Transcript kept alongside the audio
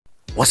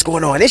What's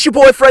going on? It's your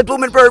boy Fred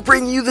Blumenberg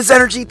bringing you this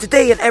energy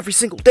today and every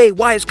single day.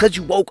 Why? It's because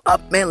you woke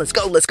up, man. Let's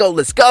go, let's go,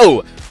 let's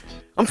go.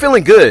 I'm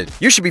feeling good.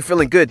 You should be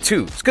feeling good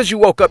too. It's because you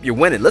woke up, you're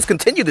winning. Let's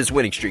continue this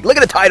winning streak. Look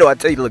at the title. I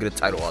tell you to look at the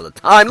title all the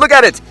time. Look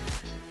at it.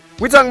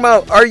 We're talking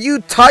about, are you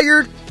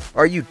tired?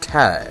 Or are you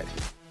tired?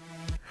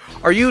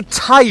 Are you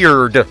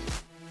tired?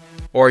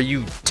 Or are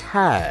you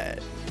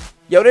tired?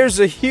 Yo, there's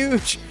a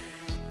huge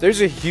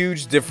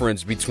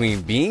difference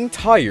between being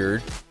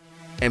tired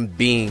and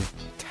being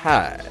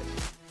tired.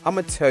 I'm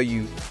going to tell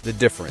you the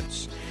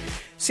difference.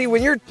 See,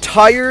 when you're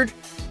tired,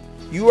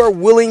 you are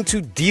willing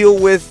to deal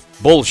with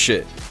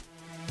bullshit.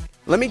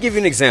 Let me give you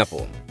an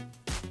example.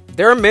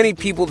 There are many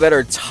people that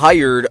are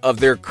tired of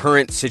their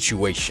current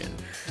situation.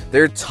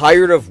 They're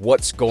tired of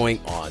what's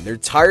going on. They're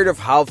tired of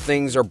how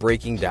things are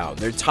breaking down.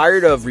 They're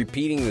tired of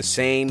repeating the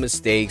same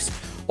mistakes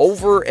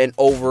over and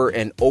over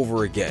and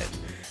over again.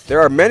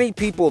 There are many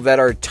people that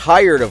are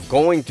tired of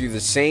going through the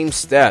same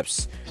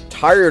steps.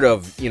 Tired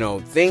of,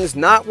 things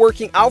not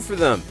working out for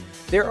them.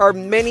 There are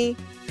many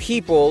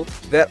people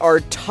that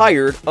are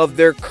tired of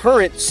their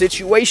current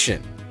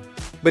situation.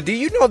 But do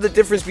you know the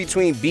difference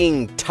between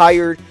being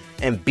tired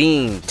and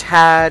being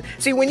tired?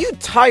 See, when you're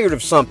tired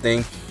of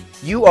something,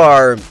 you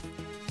are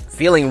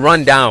feeling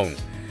run down.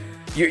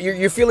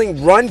 You're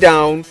feeling run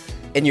down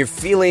and you're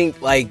feeling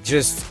like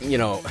just,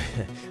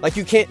 like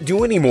you can't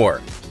do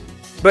anymore.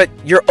 But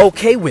you're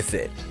okay with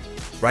it.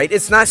 Right?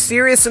 It's not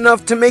serious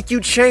enough to make you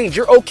change.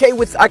 You're okay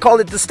with, I call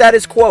it the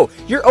status quo.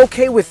 You're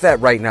okay with that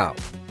right now.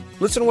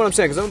 Listen to what I'm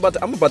saying, because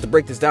I'm about to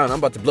break this down. I'm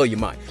about to blow your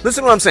mind.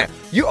 Listen to what I'm saying.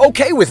 You're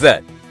okay with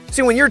that.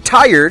 See, when you're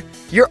tired,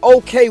 you're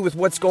okay with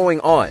what's going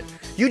on.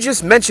 You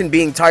just mentioned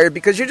being tired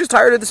because you're just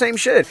tired of the same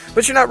shit,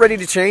 but you're not ready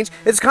to change.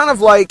 It's kind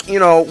of like,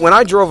 when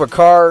I drove a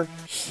car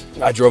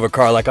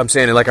like I'm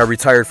saying it like I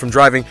retired from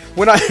driving.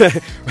 When I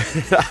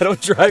don't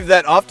drive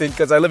that often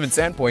because I live in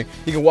Sandpoint.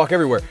 You can walk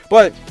everywhere.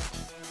 But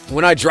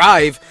when I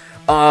drive,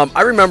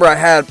 I remember I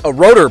had a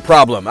rotor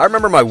problem. I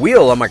remember my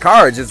wheel on my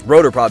car is just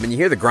rotor problem. And you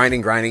hear the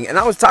grinding, and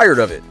I was tired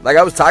of it. Like,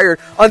 I was tired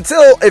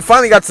until it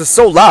finally got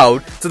so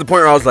loud to the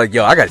point where I was like,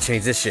 yo, I got to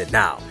change this shit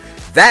now.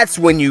 That's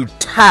when you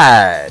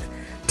tired.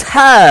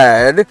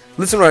 Tired.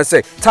 Listen to what I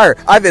say. Tired.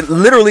 I've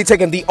literally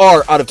taken the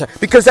R out of tired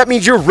because that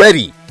means you're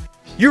ready.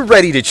 You're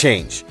ready to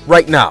change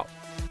right now.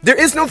 There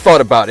is no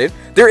thought about it.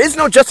 There is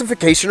no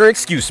justification or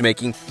excuse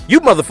making. You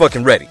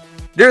motherfucking ready.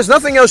 There's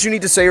nothing else you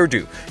need to say or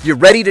do. You're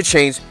ready to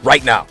change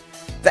right now.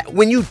 That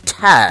when you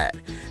tired.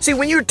 See,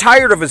 when you're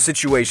tired of a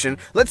situation,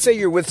 let's say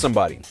you're with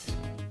somebody,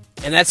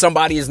 and that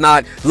somebody is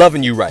not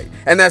loving you right,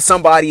 and that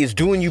somebody is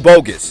doing you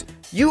bogus.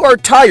 You are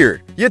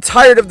tired. You're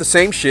tired of the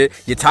same shit.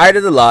 You're tired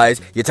of the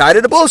lies. You're tired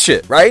of the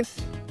bullshit, right?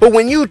 But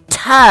when you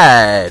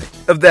tired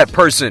of that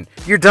person,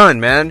 you're done,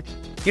 man.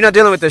 You're not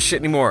dealing with that shit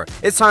anymore.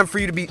 It's time for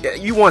you to be,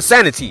 you want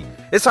sanity.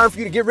 It's time for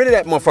you to get rid of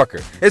that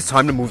motherfucker. It's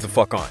time to move the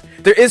fuck on.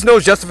 There is no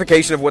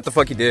justification of what the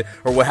fuck you did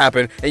or what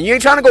happened, and you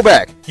ain't trying to go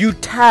back. You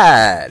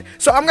tired.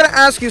 So I'm going to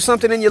ask you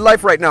something in your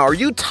life right now. Are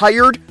you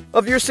tired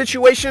of your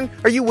situation?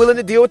 Are you willing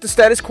to deal with the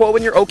status quo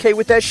and you're okay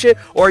with that shit?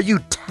 Or are you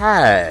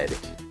tired?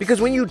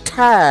 Because when you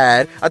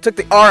tired, I took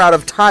the R out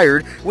of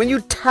tired. When you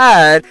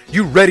tired,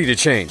 you ready to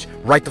change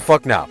right the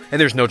fuck now.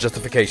 And there's no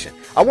justification.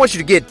 I want you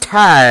to get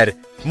tired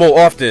more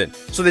often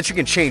so that you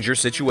can change your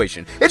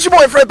situation. It's your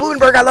boy Fred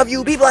Blumenberg. I love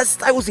you. Be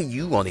blessed. I will see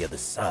you on the other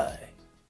side.